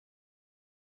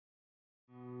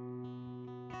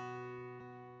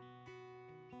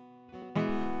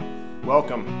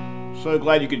Welcome. So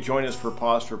glad you could join us for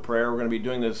Pause for Prayer. We're going to be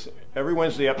doing this every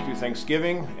Wednesday up through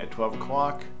Thanksgiving at 12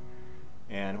 o'clock.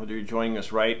 And whether you're joining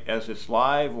us right as it's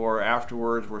live or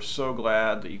afterwards, we're so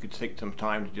glad that you could take some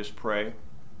time to just pray.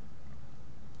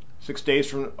 6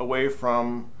 days away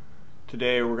from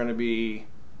today, we're going to be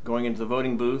going into the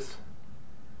voting booth.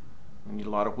 We need a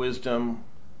lot of wisdom.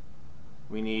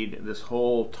 We need this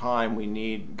whole time, we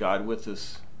need God with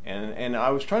us. And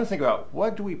I was trying to think about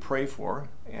what do we pray for,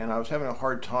 and I was having a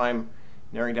hard time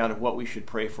narrowing down to what we should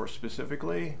pray for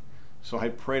specifically. So I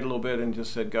prayed a little bit and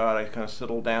just said, God, I kind of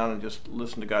settled down and just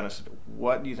listened to God and said,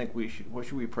 what do you think what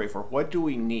should we pray for? What do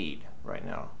we need right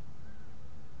now?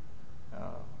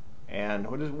 And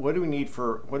what do we need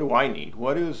for, what do I need?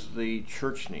 What does the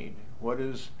church need? What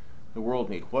does the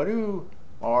world need? What do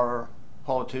our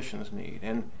politicians need?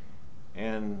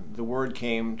 And the word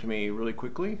came to me really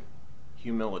quickly: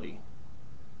 humility.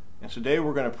 And today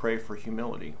we're going to pray for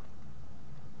humility.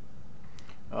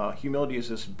 Humility is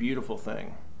this beautiful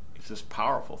thing. It's this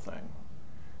powerful thing.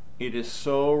 It is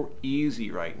so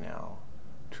easy right now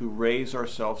to raise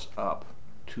ourselves up,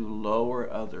 to lower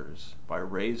others by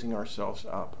raising ourselves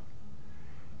up.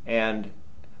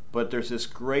 But there's this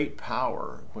great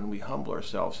power when we humble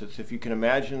ourselves. It's, if you can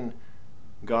imagine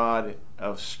God,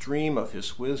 a stream of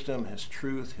His wisdom, His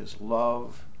truth, His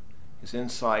love, His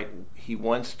insight. He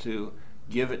wants to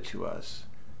give it to us,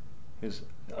 His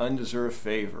undeserved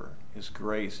favor, His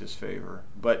grace, His favor.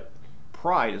 But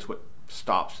pride is what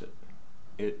stops it.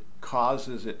 It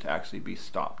causes it to actually be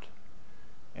stopped,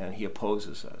 and He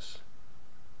opposes us.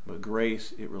 But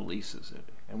grace, it releases it,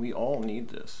 and we all need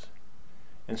this.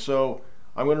 And so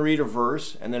I'm going to read a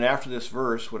verse, and then after this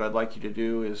verse, what I'd like you to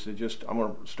do is to I'm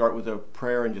going to start with a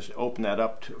prayer and just open that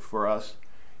up for us.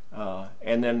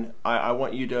 And then I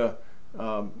want you to,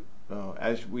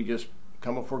 as we just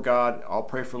come before God, I'll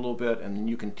pray for a little bit, and then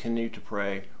you continue to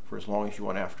pray for as long as you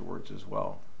want afterwards as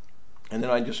well. And then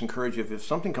I just encourage you, if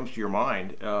something comes to your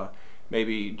mind,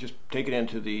 maybe just take it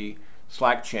into the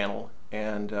Slack channel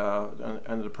and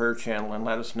under the prayer channel, and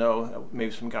let us know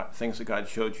maybe some things that God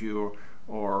showed you,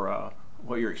 or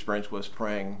what your experience was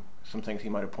praying, some things He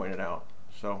might have pointed out.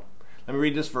 So let me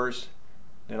read this verse,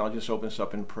 then I'll just open this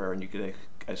up in prayer, and you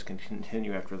guys can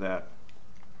continue after that.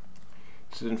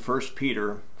 It says in 1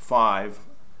 Peter 5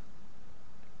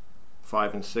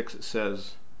 and 6, it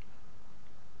says,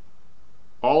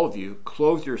 "All of you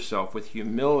clothe yourself with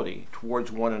humility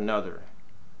towards one another,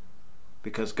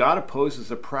 because God opposes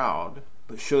the proud,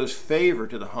 but shows favor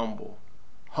to the humble.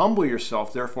 Humble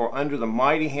yourself, therefore, under the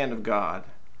mighty hand of God,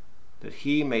 that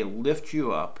He may lift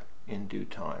you up in due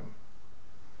time."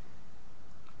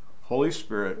 Holy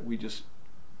Spirit, we just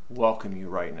welcome You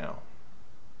right now.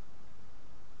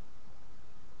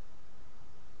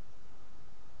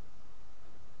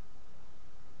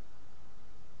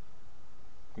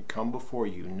 We come before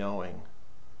You knowing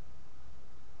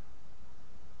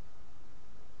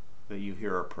that You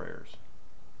hear our prayers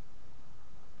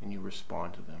and You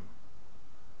respond to them.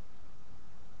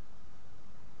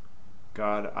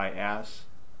 God, I ask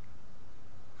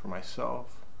for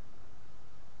myself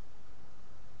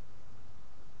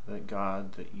that,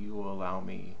 God, that You will allow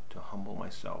me to humble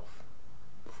myself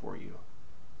before You.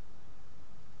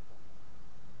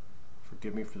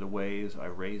 Forgive me for the ways I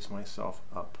raise myself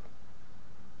up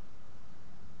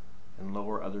and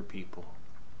lower other people.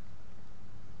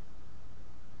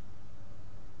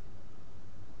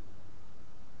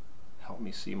 Help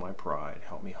me see my pride.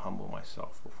 Help me humble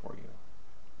myself before You.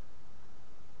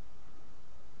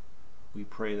 We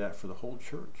pray that for the whole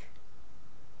church.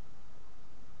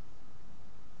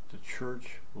 The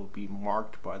church will be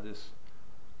marked by this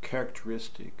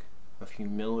characteristic of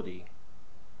humility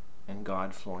and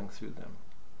God flowing through them.